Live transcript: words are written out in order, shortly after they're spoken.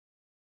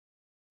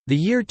The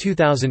year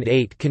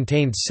 2008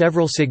 contained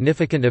several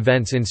significant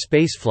events in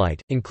spaceflight,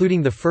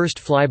 including the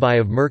first flyby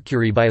of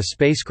Mercury by a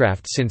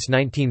spacecraft since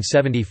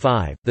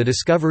 1975, the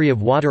discovery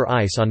of water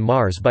ice on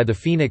Mars by the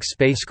Phoenix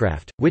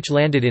spacecraft, which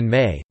landed in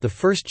May, the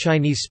first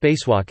Chinese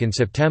spacewalk in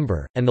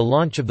September, and the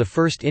launch of the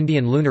first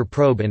Indian lunar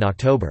probe in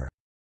October.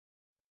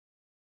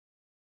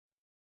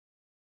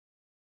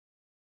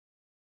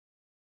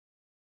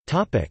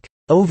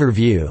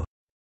 Overview.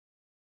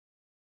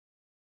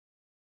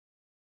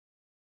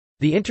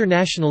 The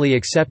internationally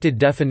accepted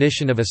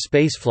definition of a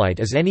spaceflight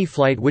is any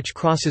flight which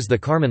crosses the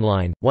Kármán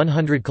line,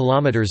 100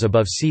 km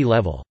above sea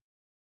level.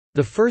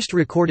 The first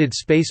recorded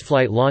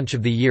spaceflight launch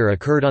of the year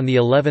occurred on the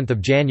 11th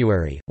of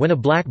January, when a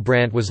Black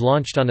Brant was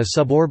launched on a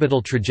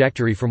suborbital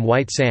trajectory from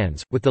White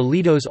Sands, with the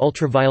LIDO's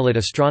ultraviolet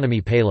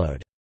astronomy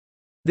payload.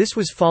 This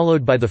was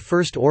followed by the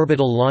first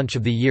orbital launch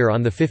of the year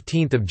on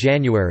 15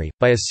 January,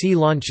 by a Sea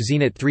Launch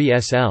Zenit 3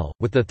 SL,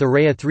 with the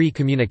Thuraya 3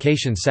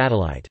 communications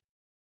satellite.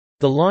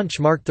 The launch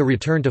marked the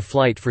return to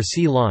flight for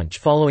Sea Launch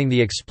following the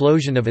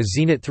explosion of a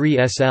Zenit 3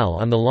 SL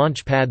on the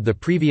launch pad the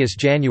previous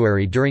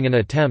January during an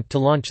attempt to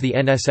launch the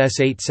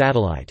NSS-8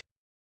 satellite.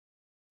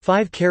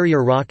 5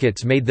 carrier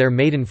rockets made their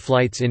maiden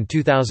flights in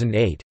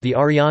 2008, the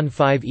Ariane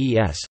 5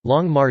 ES,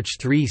 Long March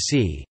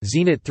 3C,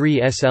 Zenit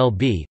 3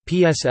 SLB,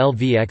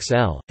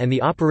 PSLV-XL, and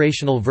the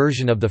operational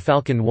version of the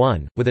Falcon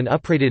 1, with an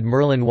uprated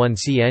Merlin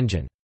 1C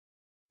engine.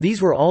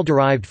 These were all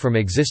derived from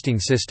existing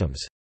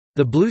systems.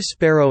 The Blue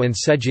Sparrow and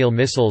Sejil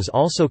missiles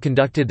also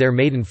conducted their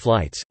maiden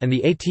flights, and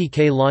the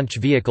ATK launch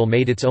vehicle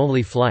made its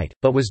only flight,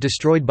 but was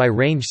destroyed by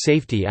range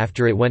safety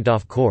after it went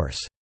off course.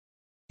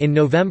 In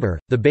November,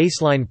 the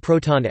baseline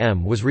Proton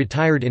M was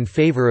retired in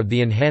favor of the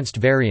enhanced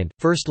variant,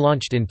 first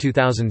launched in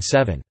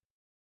 2007.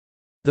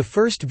 The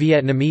first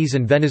Vietnamese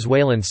and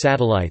Venezuelan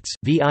satellites,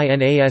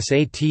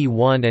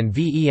 VINASAT-1 and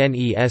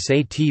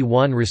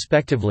VENESAT-1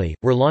 respectively,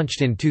 were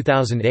launched in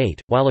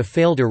 2008, while a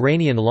failed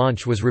Iranian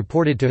launch was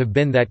reported to have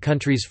been that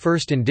country's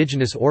first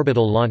indigenous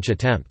orbital launch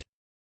attempt.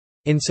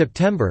 In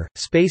September,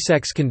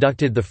 SpaceX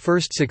conducted the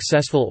first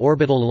successful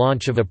orbital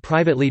launch of a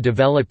privately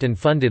developed and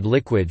funded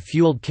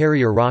liquid-fueled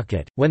carrier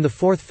rocket, when the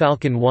fourth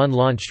Falcon 1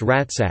 launched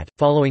RATSAT,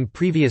 following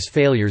previous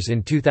failures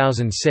in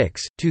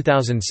 2006,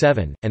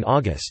 2007, and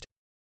August.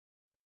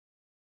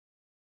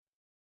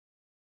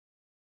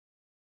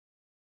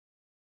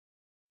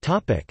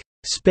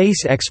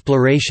 Space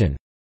exploration.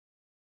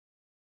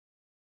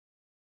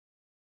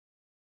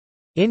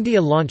 India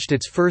launched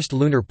its first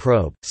lunar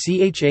probe,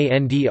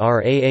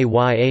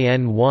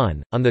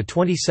 Chandrayaan-1, on the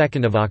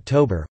 22nd of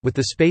October, with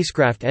the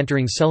spacecraft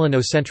entering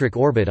selenocentric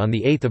orbit on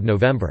the 8th of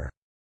November.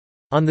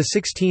 On the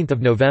 16th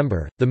of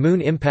November, the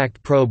Moon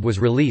Impact Probe was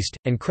released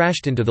and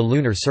crashed into the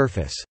lunar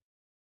surface.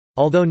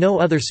 Although no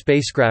other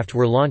spacecraft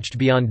were launched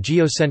beyond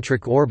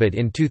geocentric orbit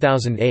in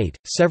 2008,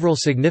 several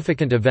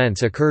significant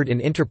events occurred in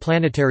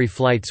interplanetary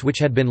flights which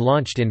had been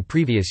launched in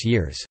previous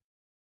years.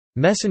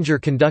 Messenger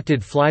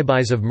conducted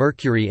flybys of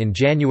Mercury in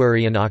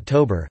January and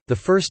October, the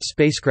first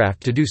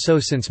spacecraft to do so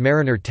since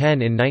Mariner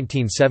 10 in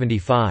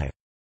 1975.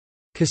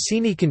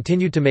 Cassini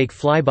continued to make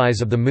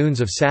flybys of the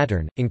moons of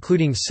Saturn,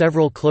 including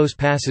several close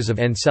passes of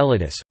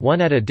Enceladus,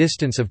 one at a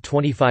distance of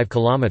 25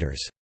 km.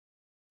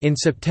 In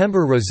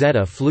September,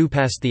 Rosetta flew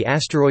past the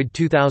asteroid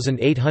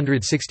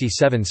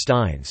 2867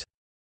 Steins.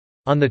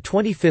 On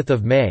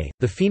 25 May,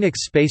 the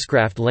Phoenix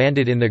spacecraft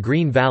landed in the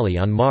Green Valley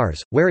on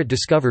Mars, where it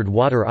discovered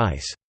water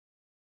ice.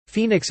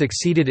 Phoenix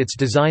exceeded its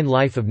design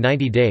life of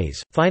 90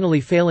 days, finally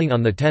failing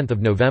on 10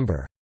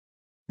 November.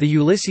 The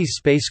Ulysses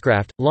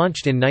spacecraft,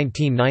 launched in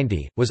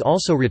 1990, was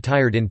also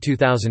retired in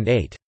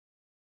 2008.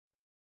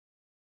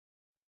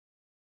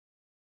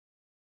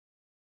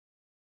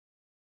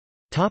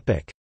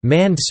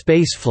 Manned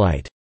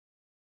spaceflight.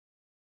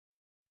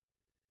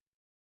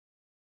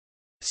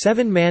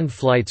 7 manned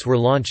flights were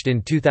launched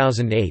in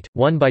 2008,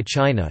 1 by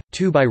China,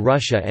 2 by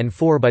Russia and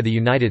 4 by the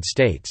United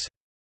States.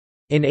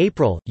 In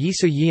April, Yi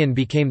So-yeon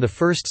became the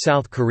first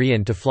South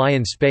Korean to fly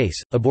in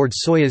space, aboard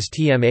Soyuz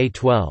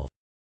TMA-12.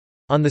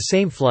 On the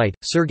same flight,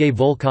 Sergei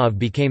Volkov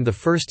became the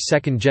first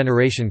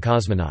second-generation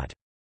cosmonaut.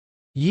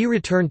 Yi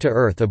returned to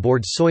Earth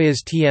aboard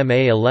Soyuz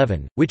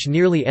TMA-11, which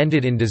nearly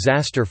ended in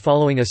disaster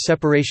following a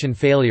separation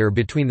failure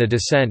between the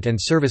descent and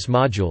service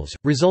modules,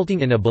 resulting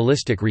in a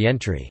ballistic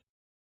re-entry.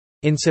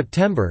 In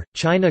September,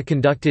 China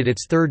conducted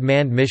its third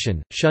manned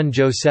mission,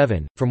 Shenzhou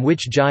 7, from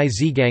which Zhai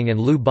Zhigang and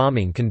Liu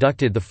Boming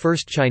conducted the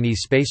first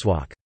Chinese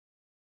spacewalk.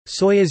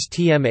 Soyuz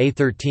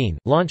TMA-13,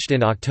 launched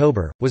in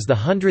October, was the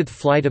 100th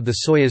flight of the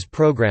Soyuz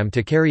program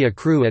to carry a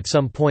crew at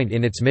some point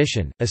in its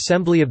mission.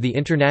 Assembly of the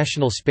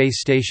International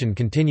Space Station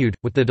continued,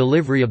 with the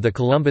delivery of the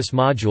Columbus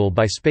module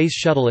by Space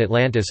Shuttle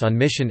Atlantis on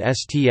mission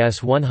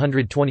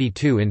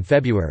STS-122 in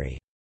February.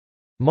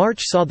 March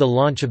saw the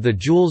launch of the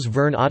Jules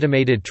Verne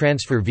Automated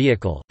Transfer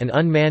Vehicle, an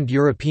unmanned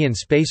European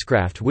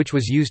spacecraft which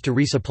was used to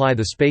resupply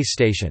the space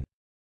station.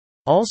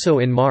 Also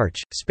in March,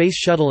 Space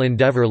Shuttle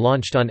Endeavour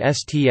launched on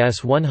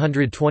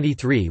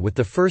STS-123 with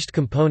the first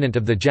component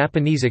of the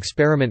Japanese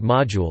experiment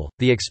module,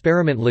 the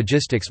Experiment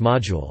Logistics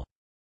Module.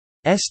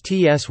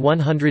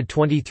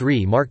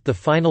 STS-123 marked the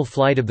final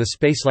flight of the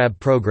Spacelab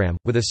program,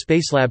 with a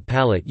Spacelab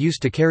pallet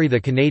used to carry the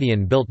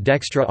Canadian-built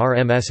Dextra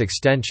RMS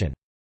extension.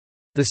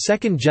 The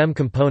second GEM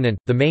component,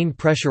 the main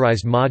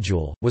pressurized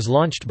module, was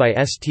launched by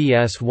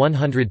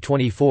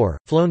STS-124,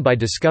 flown by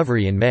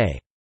Discovery in May.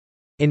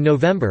 In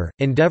November,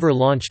 Endeavour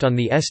launched on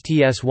the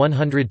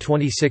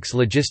STS-126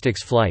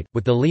 logistics flight,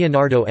 with the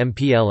Leonardo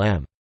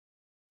MPLM.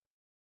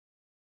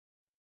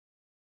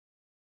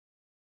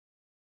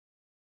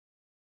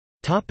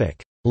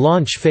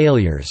 Launch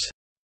failures.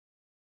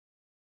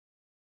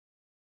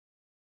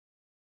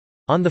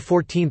 On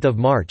 14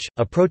 March,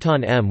 a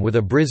Proton-M with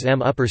a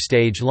Briz-M upper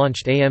stage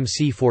launched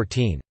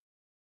AMC-14.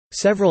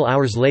 Several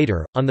hours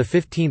later, on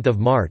 15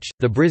 March,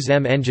 the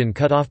Briz-M engine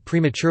cut off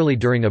prematurely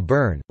during a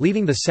burn,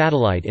 leaving the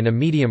satellite in a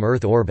medium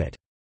Earth orbit.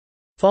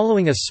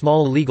 Following a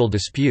small legal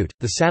dispute,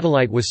 the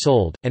satellite was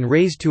sold, and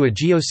raised to a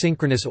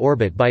geosynchronous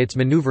orbit by its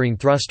maneuvering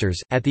thrusters,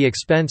 at the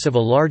expense of a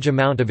large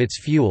amount of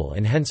its fuel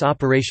and hence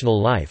operational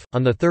life.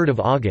 On 3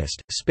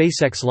 August,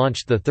 SpaceX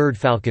launched the third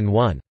Falcon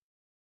 1.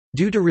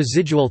 Due to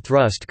residual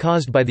thrust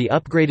caused by the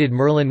upgraded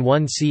Merlin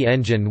 1C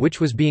engine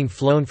which was being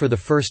flown for the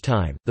first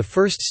time, the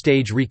first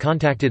stage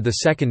recontacted the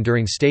second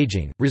during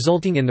staging,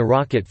 resulting in the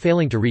rocket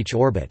failing to reach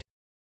orbit.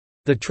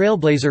 The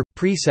Trailblazer,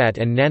 Presat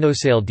and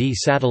Nanosail-D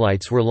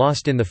satellites were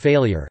lost in the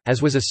failure,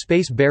 as was a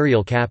space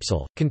burial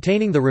capsule,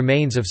 containing the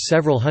remains of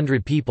several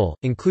hundred people,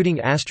 including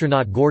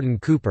astronaut Gordon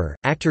Cooper,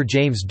 actor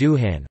James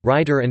Doohan,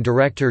 writer and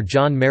director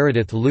John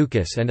Meredith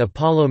Lucas and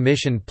Apollo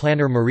mission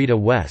planner Marita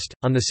West.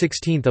 On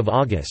 16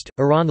 August,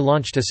 Iran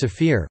launched a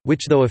Saphir,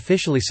 which though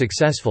officially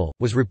successful,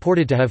 was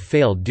reported to have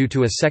failed due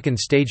to a second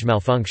stage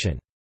malfunction.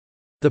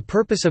 The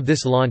purpose of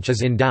this launch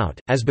is in doubt,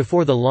 as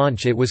before the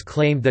launch it was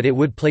claimed that it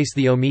would place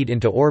the Omid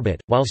into orbit,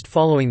 whilst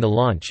following the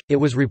launch, it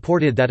was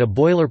reported that a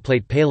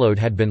boilerplate payload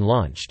had been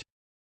launched.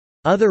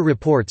 Other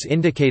reports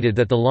indicated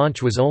that the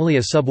launch was only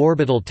a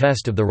suborbital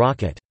test of the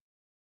rocket.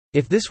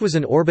 If this was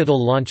an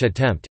orbital launch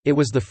attempt, it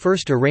was the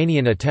first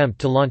Iranian attempt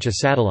to launch a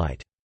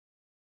satellite.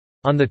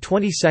 On the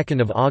 22nd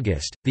of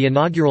August, the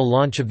inaugural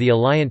launch of the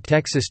Alliant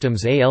Tech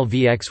Systems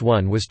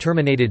ALV-X1 was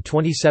terminated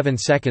 27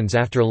 seconds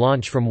after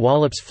launch from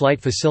Wallops Flight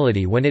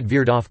Facility when it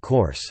veered off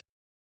course.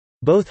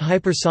 Both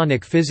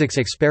hypersonic physics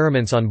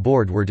experiments on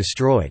board were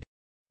destroyed.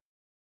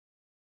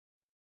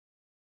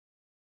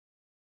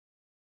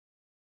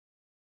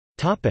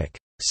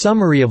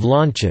 Summary of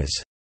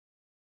launches.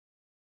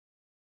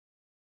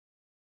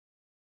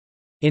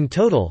 In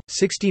total,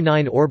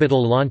 69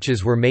 orbital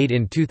launches were made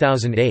in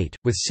 2008,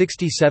 with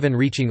 67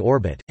 reaching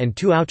orbit, and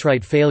 2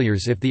 outright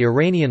failures if the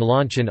Iranian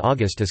launch in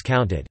August is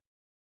counted.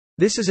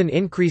 This is an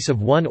increase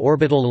of 1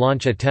 orbital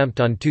launch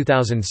attempt on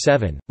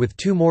 2007, with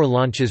 2 more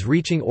launches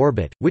reaching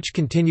orbit, which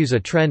continues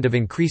a trend of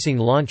increasing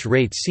launch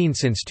rates seen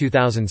since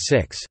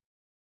 2006.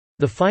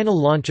 The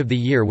final launch of the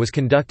year was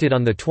conducted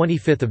on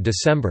 25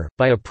 December,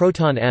 by a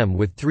Proton-M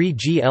with 3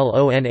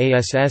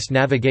 GLONASS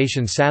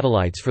navigation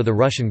satellites for the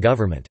Russian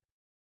government.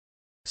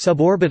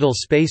 Suborbital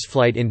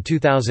spaceflight in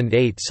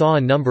 2008 saw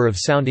a number of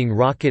sounding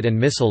rocket and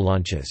missile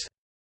launches.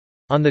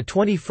 On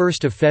 21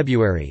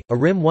 February, a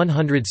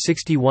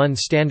RIM-161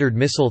 Standard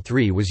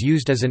Missile-3 was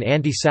used as an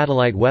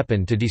anti-satellite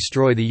weapon to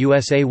destroy the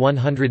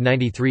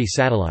USA-193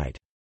 satellite.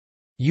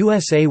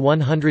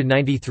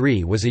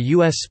 USA-193 was a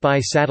U.S. spy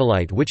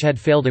satellite which had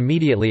failed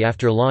immediately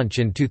after launch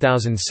in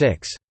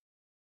 2006.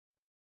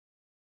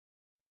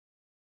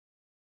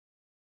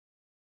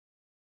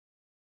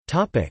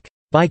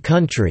 By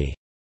country.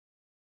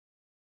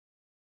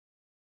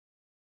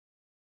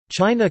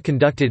 China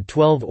conducted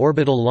 12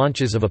 orbital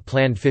launches of a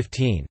planned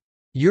 15.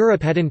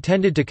 Europe had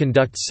intended to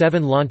conduct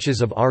 7 launches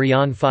of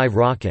Ariane 5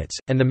 rockets,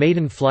 and the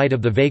maiden flight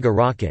of the Vega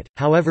rocket,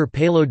 however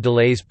payload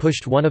delays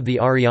pushed one of the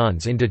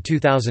Arianes into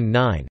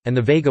 2009, and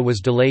the Vega was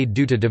delayed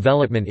due to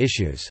development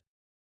issues.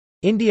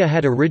 India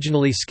had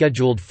originally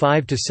scheduled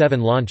 5 to 7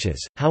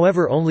 launches,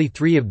 however only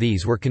 3 of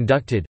these were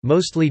conducted,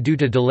 mostly due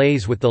to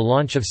delays with the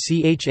launch of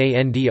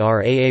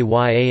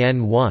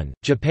Chandrayaan-1.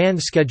 Japan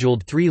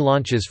scheduled 3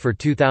 launches for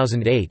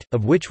 2008,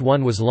 of which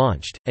 1 was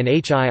launched, and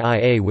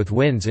HIIA with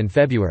wins in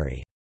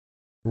February.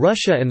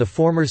 Russia and the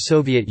former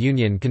Soviet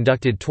Union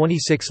conducted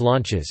 26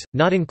 launches,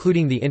 not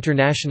including the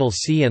international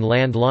sea and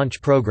land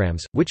launch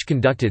programs, which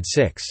conducted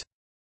 6.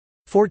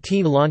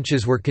 14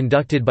 launches were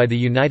conducted by the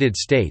United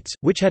States,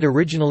 which had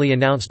originally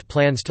announced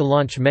plans to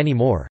launch many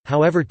more,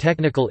 however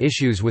technical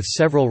issues with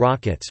several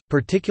rockets,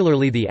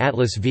 particularly the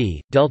Atlas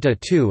V, Delta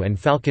II and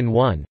Falcon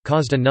 1,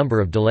 caused a number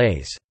of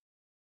delays.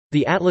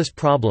 The Atlas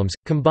problems,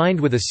 combined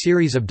with a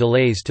series of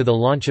delays to the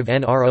launch of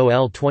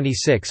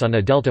NROL-26 on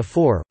a Delta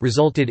IV,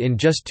 resulted in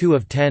just 2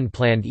 of 10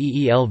 planned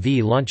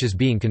EELV launches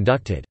being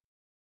conducted.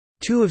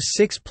 2 of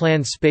 6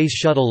 planned Space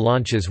Shuttle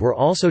launches were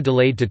also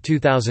delayed to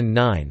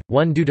 2009,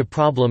 one due to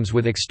problems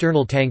with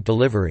external tank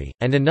delivery,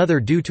 and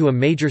another due to a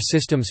major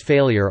systems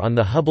failure on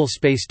the Hubble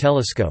Space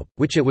Telescope,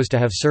 which it was to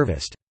have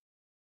serviced.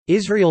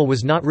 Israel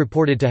was not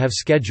reported to have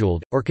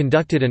scheduled, or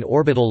conducted an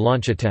orbital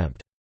launch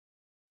attempt.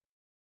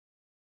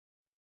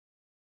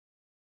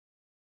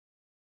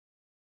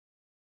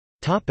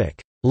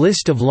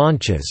 List of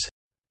launches.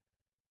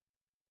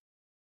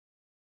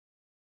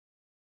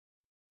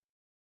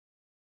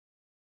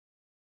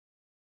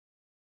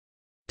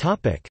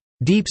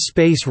 Deep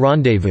Space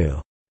Rendezvous.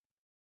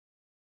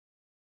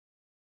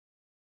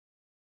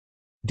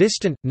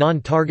 Distant,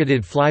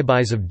 non-targeted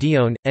flybys of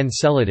Dione,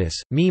 Enceladus,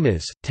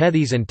 Mimas,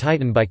 Tethys and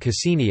Titan by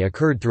Cassini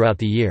occurred throughout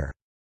the year.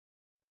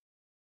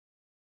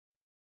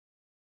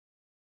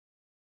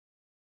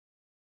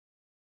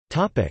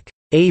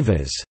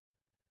 AVAs.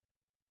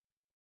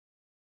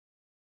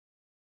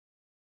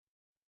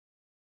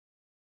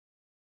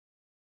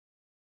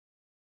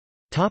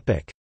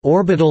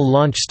 Orbital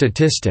launch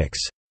statistics.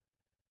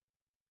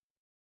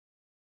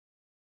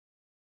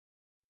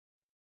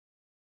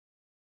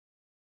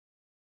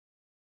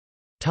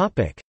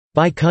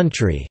 By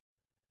country.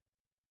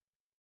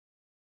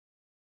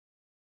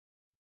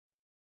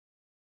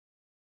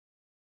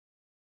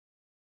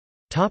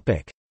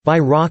 By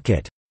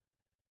rocket.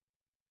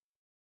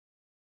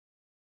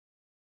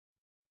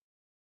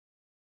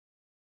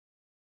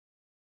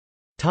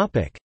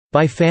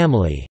 By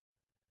family.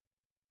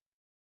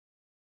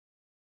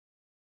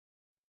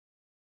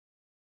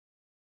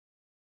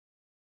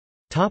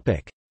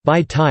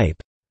 By type.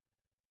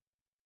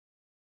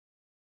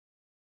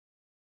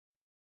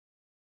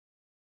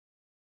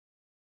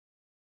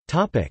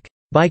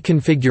 By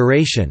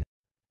configuration.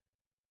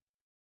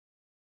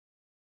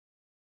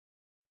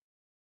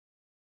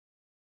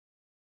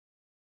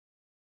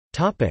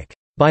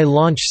 By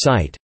launch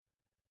site.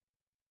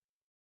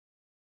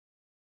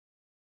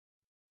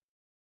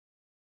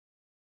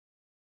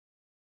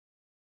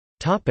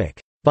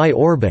 By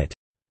orbit.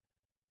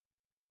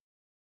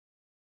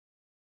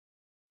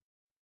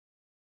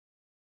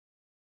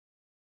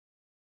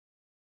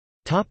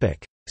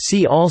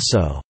 See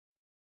also: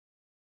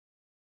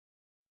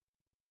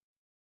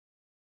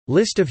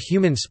 List of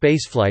human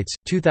spaceflights,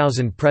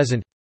 2000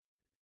 present.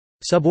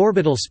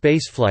 Suborbital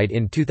spaceflight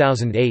in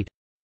 2008.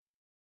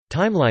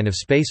 Timeline of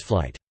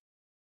spaceflight.